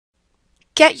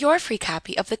Get your free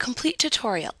copy of the complete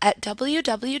tutorial at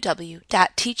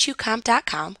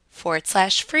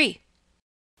www.teachucomp.com/free.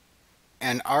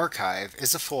 An archive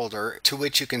is a folder to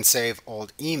which you can save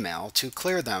old email to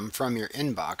clear them from your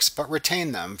inbox but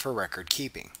retain them for record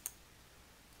keeping.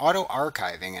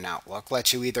 Auto-archiving in Outlook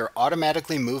lets you either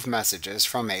automatically move messages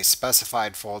from a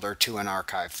specified folder to an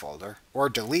archive folder or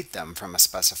delete them from a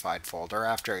specified folder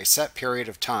after a set period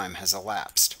of time has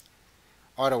elapsed.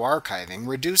 Auto-archiving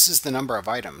reduces the number of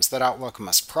items that Outlook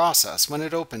must process when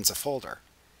it opens a folder.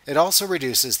 It also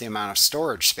reduces the amount of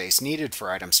storage space needed for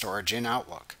item storage in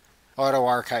Outlook.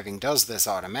 Auto-archiving does this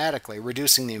automatically,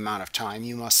 reducing the amount of time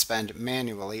you must spend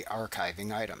manually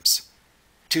archiving items.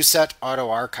 To set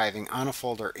auto-archiving on a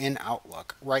folder in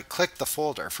Outlook, right-click the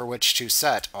folder for which to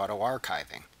set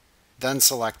auto-archiving. Then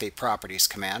select the Properties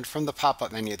command from the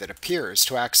pop-up menu that appears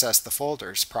to access the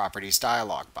folder's Properties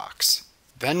dialog box.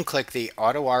 Then click the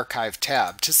Auto Archive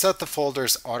tab to set the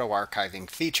folder's auto-archiving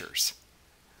features.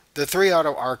 The three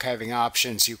auto-archiving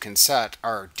options you can set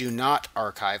are Do Not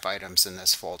Archive Items in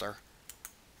this folder,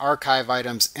 Archive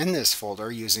items in this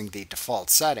folder using the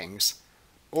default settings,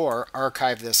 or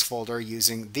archive this folder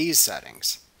using these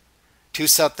settings. To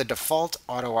set the default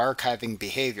auto-archiving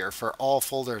behavior for all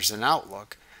folders in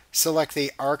Outlook, select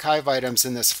the Archive items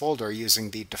in this folder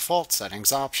using the default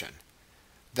settings option.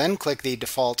 Then click the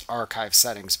Default Archive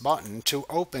Settings button to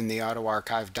open the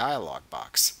Auto-Archive dialog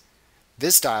box.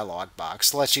 This dialog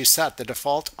box lets you set the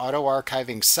default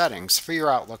auto-archiving settings for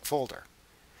your Outlook folder.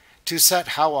 To set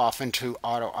how often to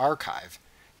auto-archive,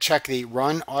 check the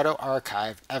Run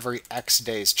Auto-Archive Every X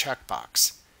Days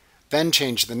checkbox. Then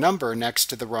change the number next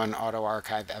to the Run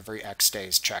Auto-Archive Every X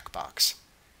Days checkbox.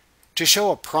 To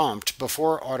show a prompt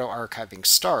before auto-archiving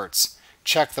starts,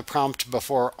 check the Prompt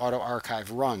Before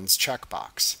Auto-Archive Runs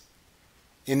checkbox.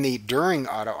 In the During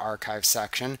Auto-Archive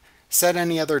section, set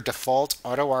any other default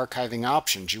auto-archiving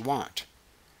options you want.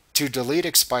 To delete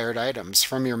expired items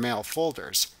from your mail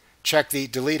folders, check the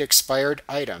Delete Expired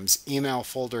Items Email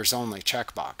Folders Only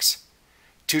checkbox.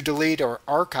 To delete or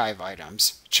archive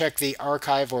items, check the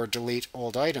Archive or Delete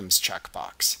Old Items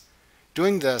checkbox.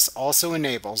 Doing this also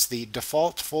enables the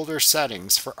Default Folder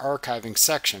Settings for Archiving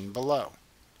section below.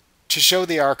 To show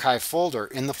the archive folder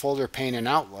in the folder pane in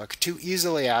Outlook to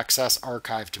easily access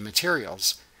archived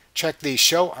materials, check the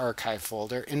Show Archive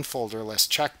Folder in Folder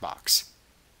List checkbox.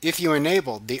 If you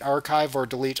enabled the Archive or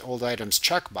Delete Old Items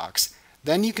checkbox,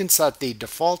 then you can set the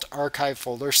default archive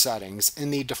folder settings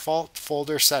in the Default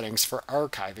Folder Settings for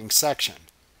Archiving section.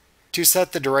 To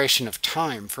set the duration of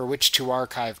time for which to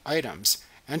archive items,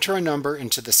 enter a number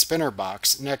into the spinner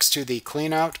box next to the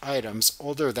Clean Out Items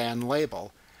Older Than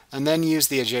label, and then use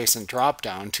the adjacent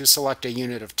drop-down to select a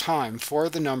unit of time for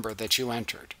the number that you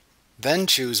entered. Then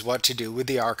choose what to do with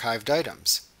the archived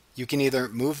items. You can either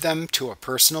move them to a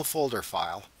personal folder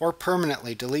file or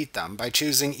permanently delete them by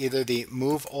choosing either the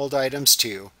Move Old Items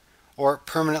To or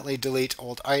Permanently Delete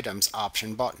Old Items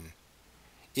option button.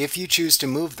 If you choose to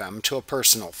move them to a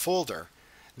personal folder,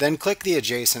 then click the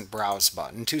adjacent Browse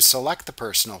button to select the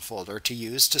personal folder to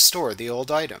use to store the old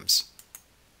items.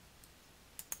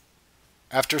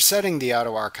 After setting the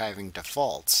auto-archiving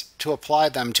defaults, to apply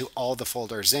them to all the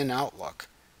folders in Outlook,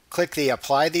 click the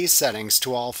Apply These Settings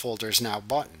to All Folders Now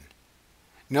button.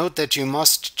 Note that you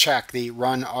must check the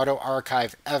Run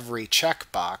Auto-Archive Every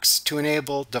checkbox to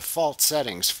enable default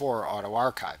settings for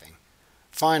auto-archiving.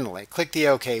 Finally, click the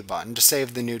OK button to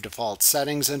save the new default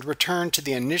settings and return to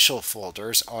the initial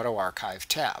folder's Auto-Archive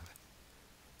tab.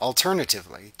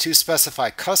 Alternatively, to specify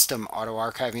custom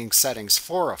auto-archiving settings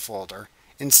for a folder,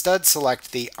 instead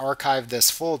select the Archive this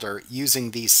folder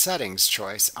using these settings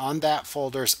choice on that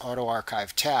folder's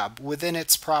Auto-Archive tab within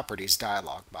its Properties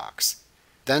dialog box.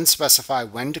 Then specify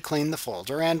when to clean the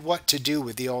folder and what to do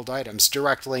with the old items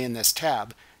directly in this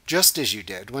tab, just as you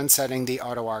did when setting the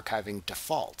auto-archiving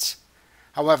defaults.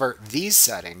 However, these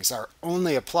settings are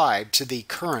only applied to the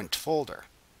current folder.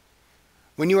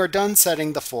 When you are done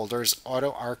setting the folder's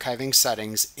auto-archiving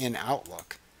settings in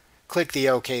Outlook, click the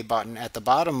OK button at the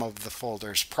bottom of the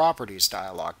folder's Properties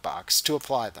dialog box to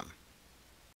apply them.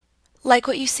 Like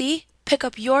what you see? Pick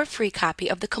up your free copy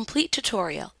of the complete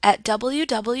tutorial at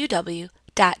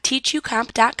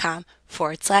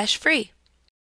www.teachucomp.com/free.